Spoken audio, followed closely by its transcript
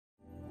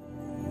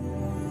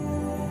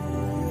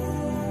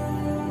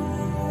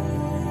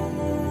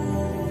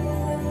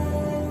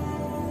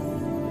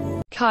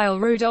Kyle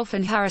Rudolph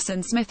and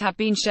Harrison Smith have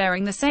been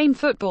sharing the same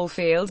football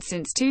field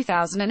since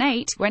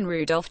 2008, when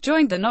Rudolph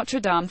joined the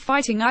Notre Dame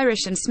Fighting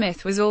Irish and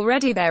Smith was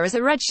already there as a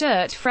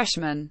redshirt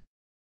freshman.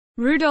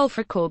 Rudolph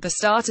recalled the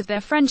start of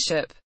their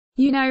friendship.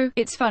 "You know,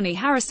 it's funny,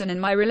 Harrison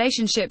and my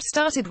relationship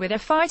started with a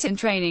fight in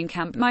training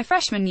camp my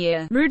freshman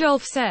year,"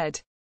 Rudolph said.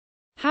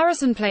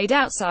 "Harrison played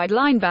outside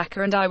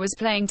linebacker and I was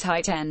playing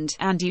tight end,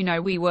 and you know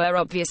we were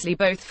obviously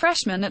both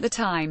freshmen at the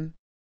time.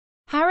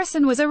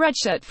 Harrison was a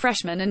redshirt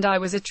freshman and I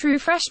was a true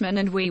freshman,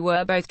 and we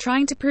were both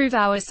trying to prove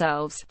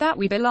ourselves, that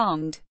we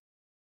belonged.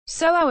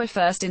 So our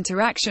first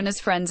interaction as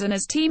friends and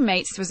as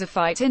teammates was a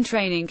fight in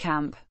training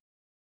camp.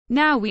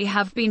 Now we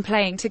have been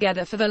playing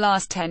together for the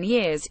last 10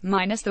 years,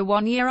 minus the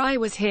 1 year I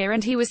was here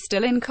and he was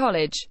still in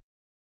college.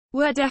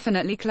 We're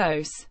definitely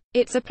close.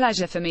 It's a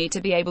pleasure for me to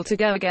be able to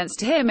go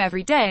against him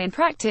every day in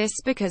practice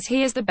because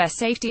he is the best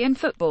safety in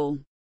football.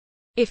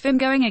 If I'm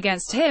going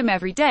against him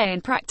every day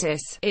in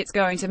practice, it's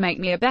going to make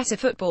me a better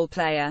football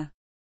player."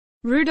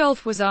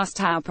 Rudolph was asked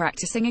how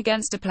practicing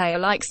against a player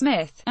like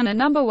Smith, and a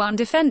number one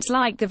defense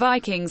like the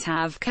Vikings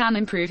have, can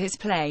improve his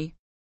play.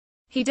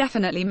 "He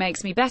definitely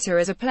makes me better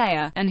as a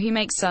player, and he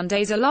makes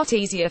Sundays a lot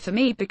easier for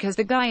me because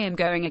the guy I'm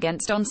going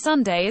against on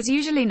Sunday is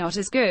usually not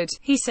as good,"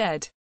 he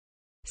said.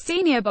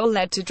 Senior Bowl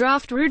led to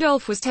draft.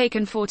 Rudolph was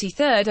taken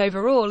 43rd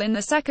overall in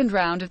the second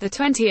round of the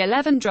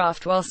 2011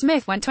 draft, while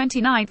Smith went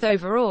 29th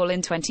overall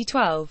in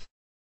 2012.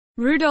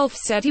 Rudolph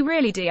said he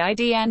really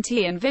didn't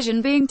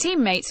envision being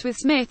teammates with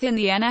Smith in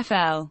the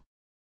NFL.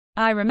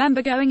 "I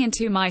remember going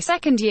into my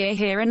second year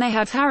here and they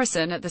had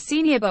Harrison at the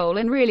Senior Bowl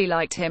and really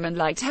liked him and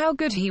liked how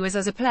good he was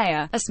as a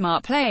player, a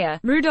smart player,"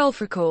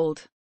 Rudolph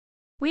recalled.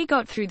 "We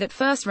got through that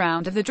first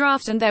round of the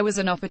draft and there was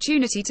an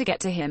opportunity to get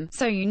to him,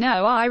 so you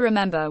know I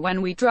remember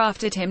when we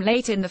drafted him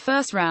late in the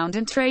first round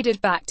and traded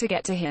back to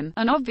get to him,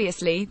 and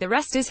obviously, the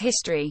rest is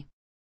history.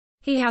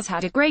 He has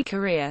had a great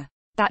career."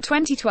 That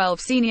 2012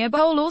 Senior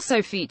Bowl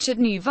also featured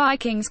new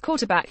Vikings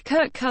quarterback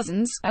Kirk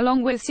Cousins,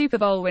 along with Super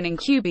Bowl winning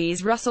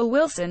QBs Russell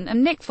Wilson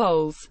and Nick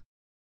Foles.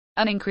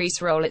 An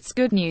increased role. It's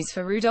good news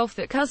for Rudolph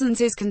that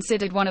Cousins is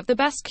considered one of the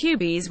best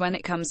QBs when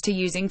it comes to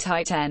using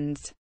tight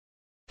ends.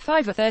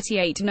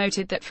 5/38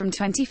 noted that from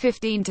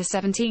 2015 to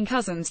 17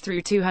 Cousins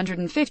threw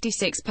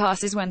 256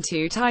 passes when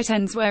two tight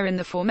ends were in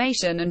the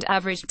formation and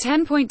averaged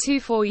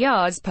 10.24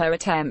 yards per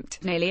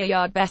attempt, nearly a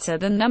yard better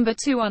than number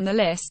 2 on the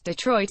list,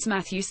 Detroit's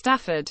Matthew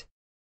Stafford.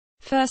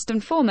 "First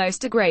and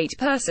foremost a great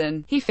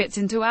person, he fits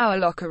into our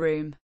locker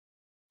room.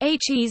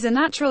 He's a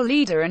natural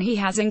leader and he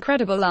has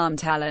incredible arm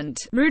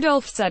talent,"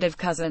 Rudolph said of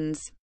Cousins.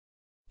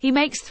 "He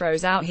makes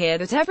throws out here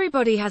that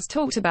everybody has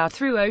talked about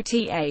through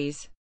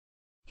OTAs.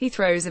 He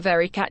throws a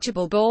very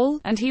catchable ball,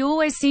 and he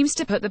always seems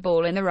to put the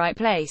ball in the right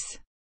place."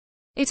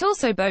 It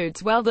also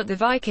bodes well that the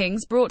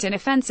Vikings brought in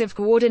offensive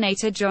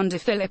coordinator John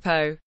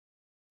DeFilippo.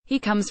 He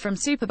comes from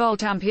Super Bowl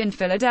champion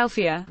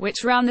Philadelphia,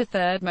 which ran the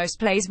third most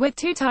plays with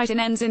two tight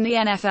ends in the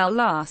NFL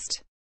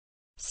last.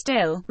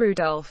 Still,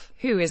 Rudolph,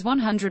 who is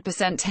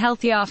 100%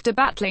 healthy after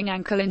battling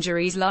ankle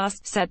injuries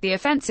last, said the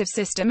offensive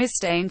system is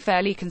staying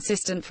fairly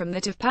consistent from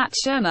that of Pat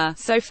Shurmur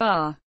so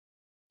far.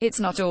 "It's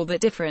not all that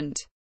different.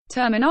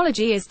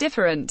 Terminology is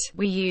different,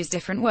 we use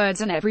different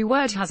words and every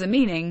word has a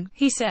meaning,"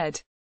 he said.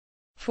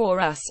 "For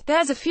us,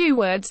 there's a few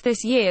words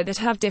this year that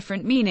have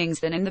different meanings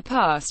than in the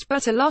past,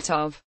 but a lot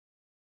of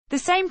the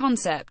same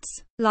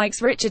concepts."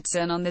 Likes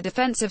Richardson on the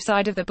defensive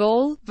side of the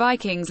ball,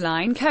 Vikings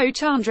line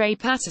coach Andre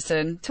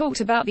Patterson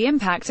talked about the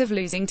impact of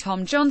losing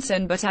Tom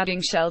Johnson but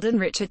adding Sheldon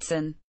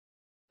Richardson.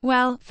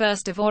 "Well,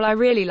 first of all I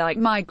really like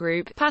my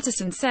group,"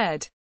 Patterson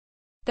said.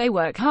 "They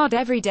work hard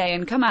every day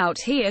and come out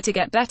here to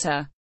get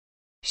better.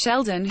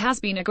 Sheldon has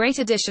been a great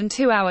addition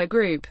to our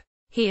group.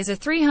 He is a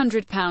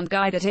 300-pound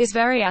guy that is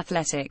very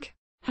athletic,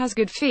 has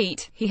good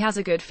feet, he has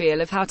a good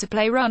feel of how to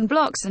play run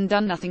blocks and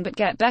done nothing but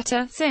get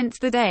better since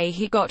the day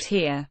he got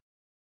here.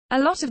 A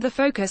lot of the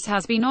focus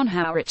has been on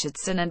how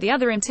Richardson and the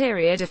other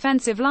interior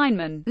defensive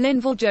lineman,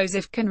 Linval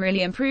Joseph, can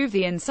really improve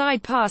the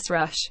inside pass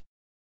rush."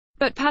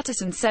 But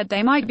Patterson said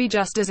they might be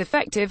just as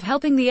effective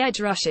helping the edge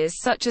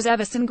rushers such as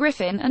Everson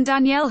Griffin and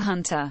Danielle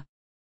Hunter.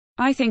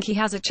 "I think he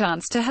has a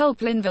chance to help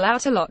Linval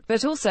out a lot,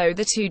 but also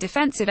the two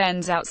defensive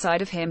ends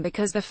outside of him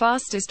because the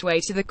fastest way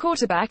to the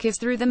quarterback is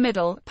through the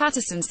middle,"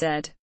 Patterson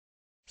said.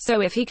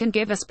 "So if he can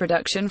give us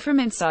production from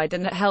inside,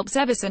 then that helps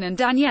Everson and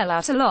Danielle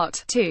out a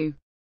lot, too."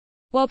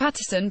 While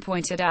Patterson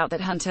pointed out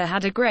that Hunter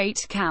had a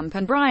great camp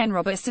and Brian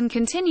Robertson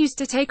continues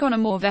to take on a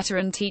more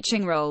veteran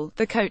teaching role,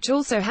 the coach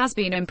also has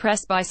been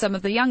impressed by some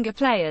of the younger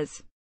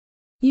players.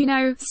 "You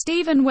know,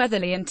 Stephen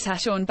Weatherly and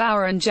Tashawn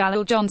Bauer and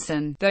Jalil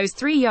Johnson, those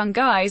three young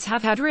guys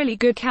have had really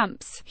good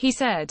camps," he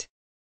said.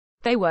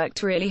 "They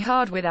worked really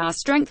hard with our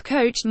strength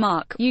coach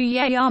Mark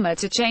Uyeyama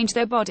to change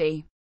their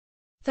body.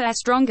 They're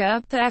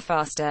stronger, they're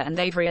faster, and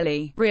they've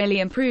really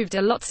improved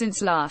a lot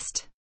since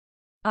last.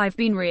 I've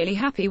been really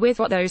happy with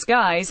what those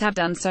guys have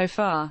done so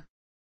far."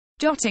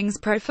 Jotting's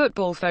Pro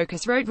Football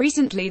Focus wrote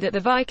recently that the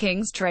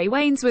Vikings' Trey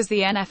Waynes was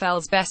the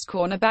NFL's best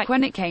cornerback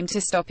when it came to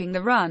stopping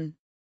the run.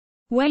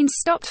 Wayne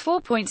stopped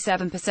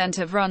 4.7%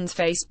 of runs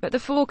faced, but the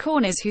four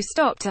corners who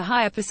stopped a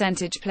higher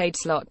percentage played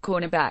slot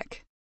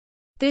cornerback.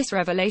 This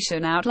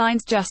revelation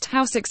outlines just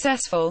how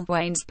successful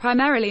Wayne's,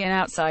 primarily an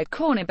outside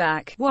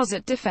cornerback, was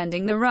at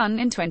defending the run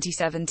in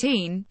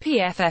 2017,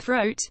 PFF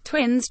wrote.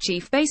 Twins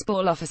chief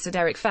baseball officer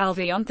Derek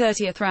Falvey on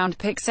 30th-round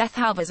pick Seth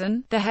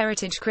Halverson, the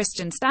Heritage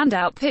Christian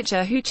standout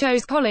pitcher who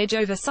chose college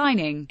over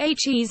signing.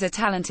 He's a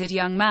talented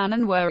young man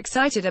and we're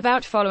excited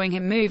about following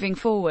him moving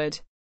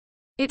forward.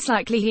 It's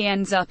likely he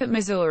ends up at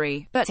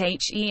Missouri, but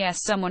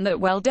he's someone that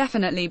we'll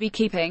definitely be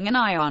keeping an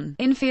eye on.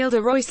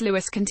 Infielder Royce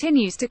Lewis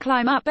continues to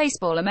climb up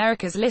Baseball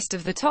America's list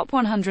of the top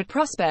 100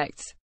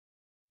 prospects.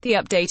 The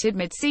updated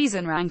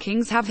mid-season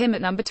rankings have him at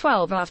number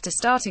 12 after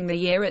starting the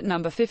year at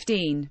number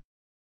 15.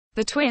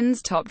 The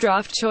Twins' top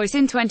draft choice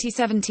in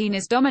 2017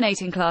 is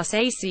dominating Class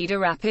A Cedar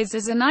Rapids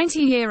as a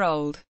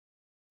 19-year-old.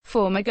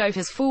 Former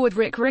Gophers forward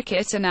Rick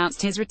Rickett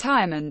announced his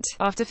retirement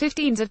after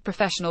 15 years of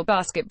professional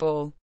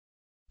basketball.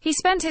 He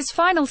spent his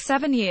final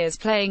 7 years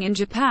playing in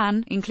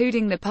Japan,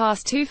 including the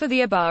past 2 for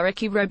the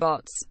Ibaraki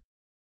Robots.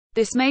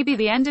 This may be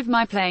the end of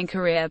my playing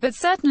career, but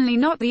certainly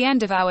not the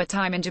end of our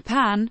time in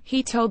Japan,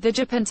 he told the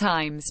Japan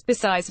Times.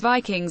 Besides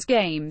Vikings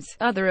games,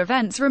 other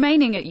events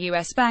remaining at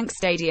US Bank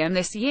Stadium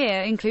this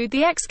year include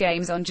the X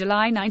Games on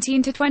July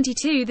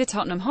 19-22, the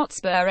Tottenham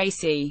Hotspur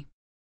AC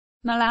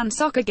Milan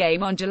soccer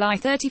game on July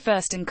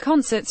 31st, and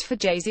concerts for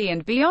Jay-Z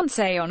and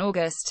Beyoncé on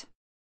August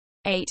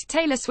 8,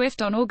 Taylor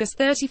Swift on August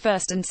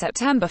 31st and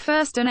September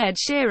 1st, and Ed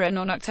Sheeran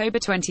on October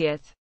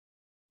 20th.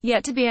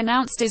 Yet to be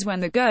announced is when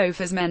the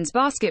Gophers men's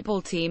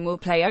basketball team will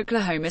play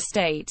Oklahoma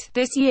State.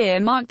 This year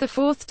marked the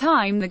 4th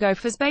time the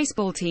Gophers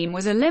baseball team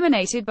was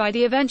eliminated by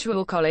the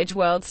eventual College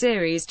World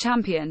Series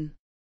champion.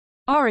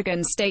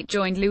 Oregon State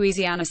joined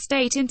Louisiana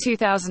State in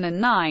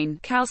 2009,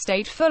 Cal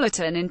State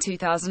Fullerton in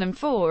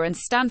 2004, and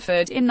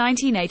Stanford in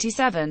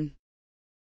 1987.